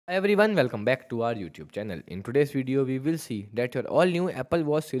Hi everyone, welcome back to our YouTube channel. In today's video, we will see that your all new Apple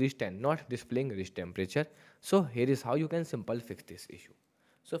Watch Series 10 not displaying wrist temperature. So here is how you can simple fix this issue.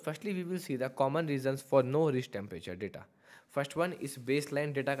 So firstly, we will see the common reasons for no wrist temperature data. First one is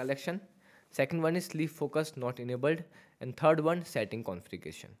baseline data collection. Second one is sleep focus not enabled. And third one, setting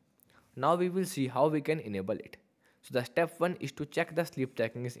configuration. Now we will see how we can enable it. So the step one is to check the sleep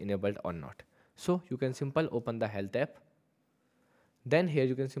tracking is enabled or not. So you can simple open the health app. Then here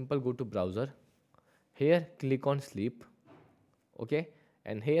you can simple go to browser. Here click on sleep. Okay,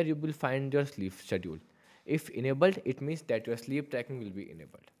 and here you will find your sleep schedule. If enabled, it means that your sleep tracking will be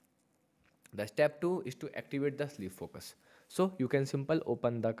enabled. The step 2 is to activate the sleep focus. So you can simple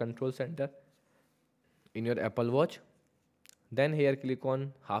open the control center in your Apple Watch. Then here click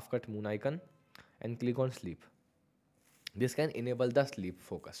on half cut moon icon and click on sleep. This can enable the sleep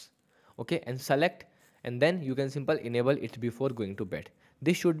focus. Okay, and select, and then you can simple enable it before going to bed.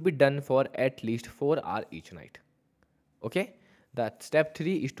 This should be done for at least 4 hours each night. Okay, that step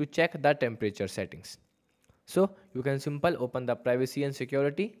 3 is to check the temperature settings. So you can simple open the privacy and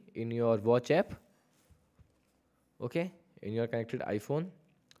security in your watch app. Okay, in your connected iPhone.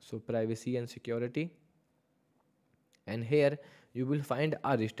 So privacy and security, and here you will find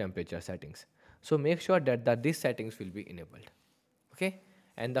our wrist temperature settings. So make sure that these settings will be enabled. Okay,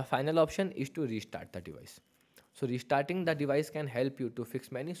 and the final option is to restart the device. So restarting the device can help you to fix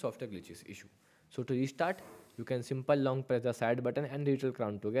many software glitches issue. So to restart, you can simple long press the side button and digital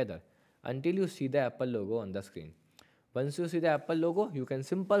crown together until you see the Apple logo on the screen. Once you see the Apple logo, you can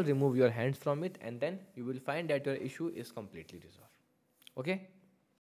simple remove your hands from it, and then you will find that your issue is completely resolved. Okay,